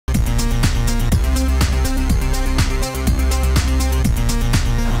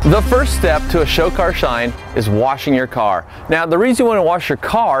The first step to a show car shine is washing your car. Now, the reason you want to wash your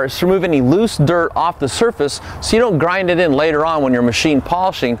car is to remove any loose dirt off the surface so you don't grind it in later on when you're machine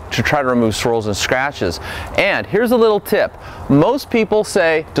polishing to try to remove swirls and scratches. And here's a little tip. Most people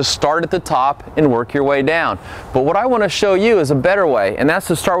say to start at the top and work your way down. But what I want to show you is a better way, and that's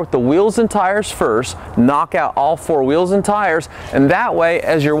to start with the wheels and tires first, knock out all 4 wheels and tires, and that way,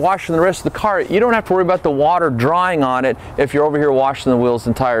 as you're washing the rest of the car, you don't have to worry about the water drying on it if you're over here washing the wheels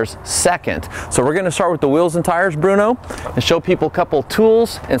and tires second. So we're going to start with the wheels and tires, Bruno, and show people a couple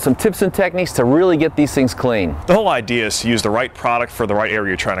tools and some tips and techniques to really get these things clean. The whole idea is to use the right product for the right area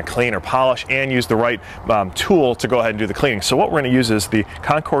you're trying to clean or polish, and use the right tool to go ahead and do the cleaning. So what we're going to use is the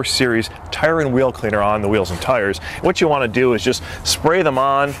Concourse Series tire and wheel cleaner on the wheels and tires. What you want to do is just spray them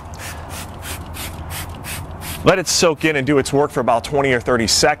on, let it soak in and do its work for about 20 or 30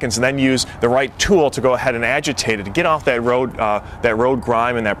 seconds, and then use the right tool to go ahead and agitate it to get off that road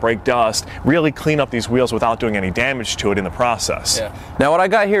grime and that brake dust. Really clean up these wheels without doing any damage to it in the process. Yeah. Now what I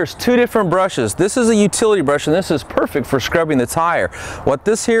got here is 2 different brushes. This is a utility brush, and this is perfect for scrubbing the tire. What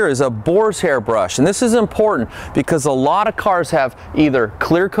this here is a boar's hair brush, and this is important because a lot of cars have either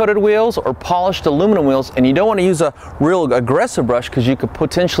clear coated wheels or polished aluminum wheels, and you don't want to use a real aggressive brush because you could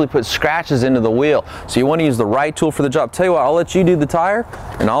potentially put scratches into the wheel. So you want to use the right tool for the job. Tell you what, I'll let you do the tire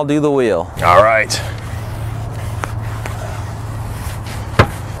and I'll do the wheel. All right.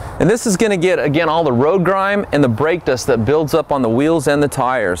 And this is going to get, again, all the road grime and the brake dust that builds up on the wheels and the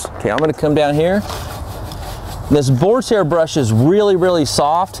tires. Okay, I'm going to come down here. This boar's hair brush is really, really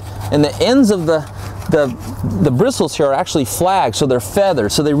soft, and the ends of the bristles here are actually flagged, so they're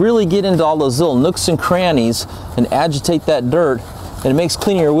feathered, so they really get into all those little nooks and crannies and agitate that dirt, and it makes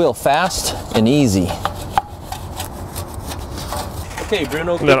cleaning your wheel fast and easy. Okay,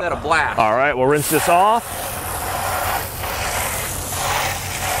 Bruno, give that a blast. All right, we'll rinse this off.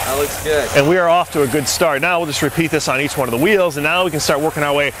 That looks good. And we are off to a good start. Now we'll just repeat this on each one of the wheels, and now we can start working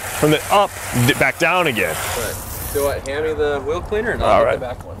our way from the up back down again. Right. So what, hand me the wheel cleaner and I'll get the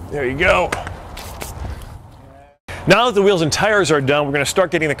back one. There you go. Now that the wheels and tires are done, we're going to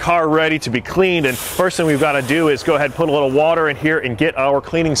start getting the car ready to be cleaned, and first thing we've got to do is go ahead and put a little water in here and get our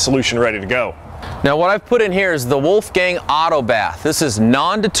cleaning solution ready to go. Now what I've put in here is the Wolfgang Auto Bath. This is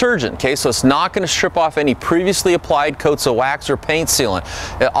non-detergent, okay, so it's not going to strip off any previously applied coats of wax or paint sealant.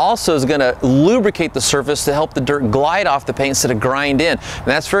 It also is going to lubricate the surface to help the dirt glide off the paint instead of grind in. And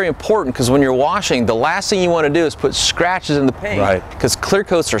that's very important because when you're washing, the last thing you want to do is put scratches in the paint. Right. Because clear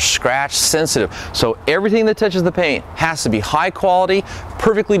coats are scratch sensitive. So everything that touches the paint has to be high quality,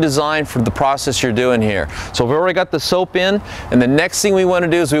 perfectly designed for the process you're doing here. So we've already got the soap in, and the next thing we want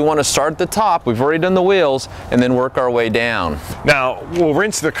to do is we want to start at the top. We've already done the wheels, and then work our way down. Now we'll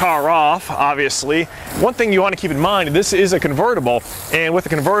rinse the car off, obviously. One thing you want to keep in mind, this is a convertible, and with a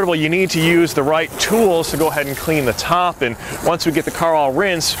convertible you need to use the right tools to go ahead and clean the top. And once we get the car all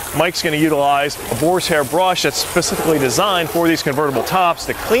rinsed, Mike's going to utilize a boar's hair brush that's specifically designed for these convertible tops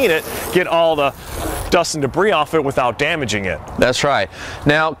to clean it, get all the dust and debris off it without damaging it. That's right.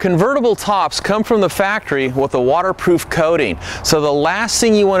 Now convertible tops come from the factory with a waterproof coating. So the last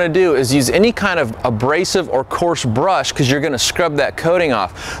thing you want to do is use any kind of abrasive or coarse brush because you're going to scrub that coating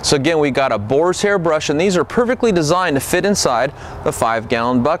off. So again, we got a boar's hair brush, and these are perfectly designed to fit inside the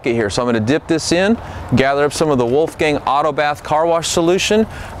 5-gallon bucket here. So I'm going to dip this in, gather up some of the Wolfgang Auto Bath car wash solution,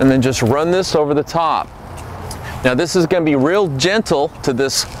 and then just run this over the top. Now this is going to be real gentle to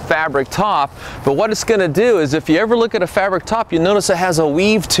this fabric top, but what it's going to do is if you ever look at a fabric top, you'll notice it has a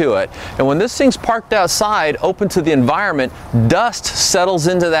weave to it. And when this thing's parked outside, open to the environment, dust settles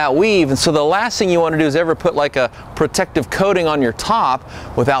into that weave. And so the last thing you want to do is ever put like a protective coating on your top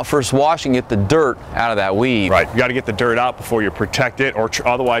without first washing, get the dirt out of that weave. Right, you got to get the dirt out before you protect it, or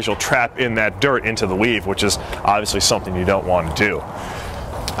otherwise you'll trap in that dirt into the weave, which is obviously something you don't want to do.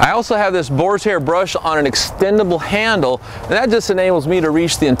 I also have this boar's hair brush on an extendable handle, and that just enables me to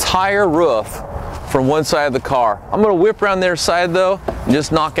reach the entire roof from one side of the car. I'm going to whip around their side though and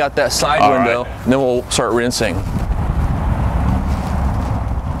just knock out that side window, and then we'll start rinsing.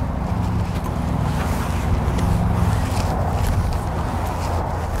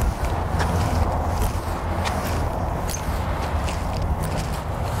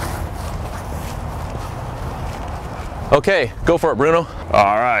 Okay, go for it, Bruno.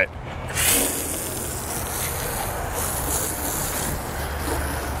 All right.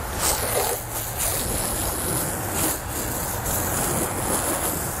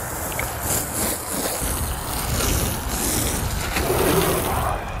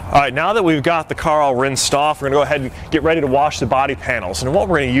 All right, now that we've got the car all rinsed off, we're gonna go ahead and get ready to wash the body panels. And what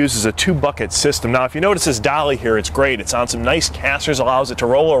we're gonna use is a 2-bucket system. Now, if you notice this dolly here, it's great. It's on some nice casters, allows it to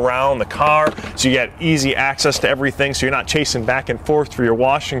roll around the car, so you get easy access to everything, so you're not chasing back and forth through your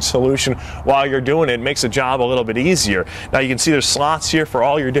washing solution while you're doing it. It makes the job a little bit easier. Now, you can see there's slots here for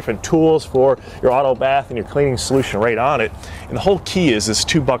all your different tools for your auto bath and your cleaning solution right on it. And the whole key is this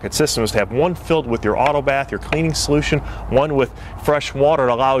 2-bucket system is to have one filled with your auto bath, your cleaning solution, one with fresh water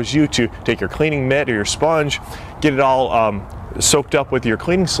that allows you to take your cleaning mitt or your sponge, get it all soaked up with your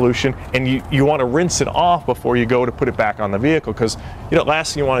cleaning solution, and you want to rinse it off before you go to put it back on the vehicle, because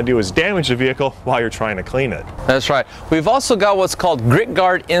last thing you want to do is damage the vehicle while you're trying to clean it. That's right. We've also got what's called grit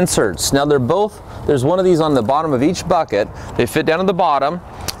guard inserts. Now there's one of these on the bottom of each bucket. They fit down at the bottom.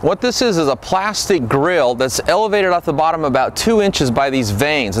 What this is a plastic grill that's elevated off the bottom about 2 inches by these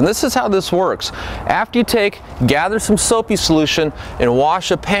vanes. And this is how this works. After you gather some soapy solution and wash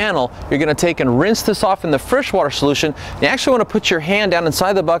a panel, you're going to take and rinse this off in the freshwater solution. You actually want to put your hand down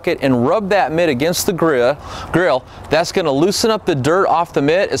inside the bucket and rub that mitt against the grill. That's going to loosen up the dirt off the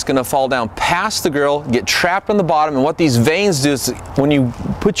mitt. It's going to fall down past the grill, get trapped on the bottom. And what these vanes do is when you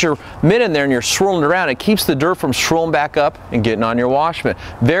put your mitt in there and you're swirling around, it keeps the dirt from swirling back up and getting on your wash mitt.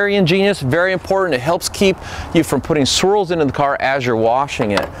 Very ingenious, very important. It helps keep you from putting swirls into the car as you're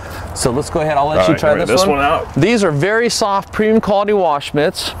washing it. So let's go ahead, I'll let you try this one out. These are very soft, premium quality wash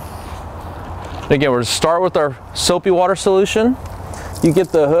mitts. Again, we're going to start with our soapy water solution. You get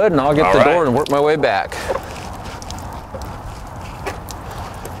the hood and I'll get the door and work my way back.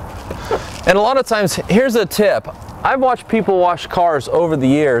 And a lot of times, here's a tip. I've watched people wash cars over the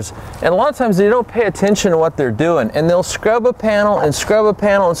years, and a lot of times they don't pay attention to what they're doing, and they'll scrub a panel and scrub a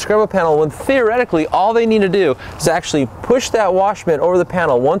panel and scrub a panel when theoretically all they need to do is actually push that wash mitt over the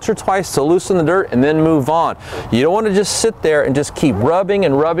panel once or twice to loosen the dirt and then move on. You don't want to just sit there and just keep rubbing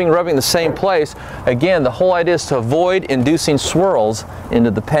and rubbing the same place. Again, the whole idea is to avoid inducing swirls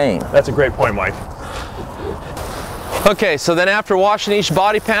into the paint. That's a great point, Mike. Okay, so then after washing each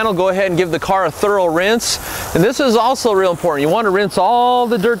body panel, go ahead and give the car a thorough rinse. And this is also real important. You want to rinse all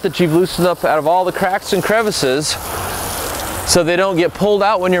the dirt that you've loosened up out of all the cracks and crevices so they don't get pulled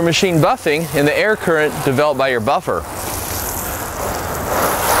out when you're machine buffing and the air current developed by your buffer.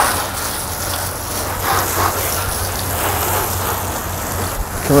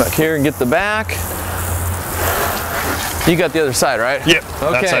 Come up here and get the back. You got the other side, right? Yep,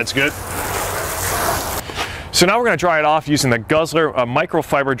 okay. That side's good. So now we're going to dry it off using the Guzzler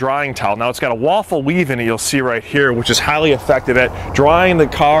microfiber drying towel. Now it's got a waffle weave in it, you'll see right here, which is highly effective at drying the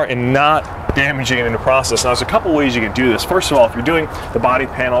car and not damaging it in the process. Now there's a couple ways you can do this. First of all, if you're doing the body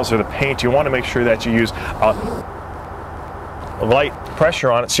panels or the paint, you want to make sure that you use light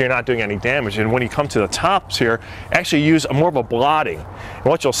pressure on it so you're not doing any damage. And when you come to the tops here, actually use more of a blotting. And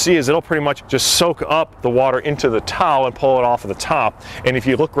what you'll see is it'll pretty much just soak up the water into the towel and pull it off of the top. And if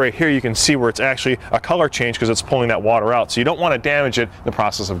you look right here, you can see where it's actually a color change because it's pulling that water out. So you don't want to damage it in the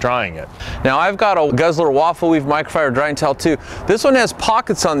process of drying it. Now I've got a Guzzler waffle weave microfiber drying towel too. This one has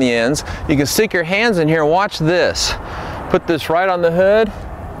pockets on the ends. You can stick your hands in here and watch this. Put this right on the hood.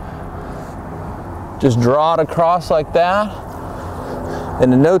 Just draw it across like that.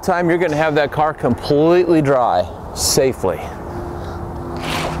 And in no time, you're going to have that car completely dry, safely.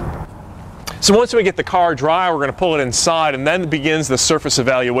 So once we get the car dry, we're going to pull it inside, and then begins the surface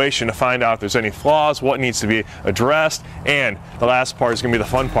evaluation to find out if there's any flaws, what needs to be addressed, and the last part is going to be the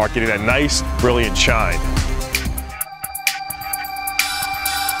fun part, getting that nice, brilliant shine.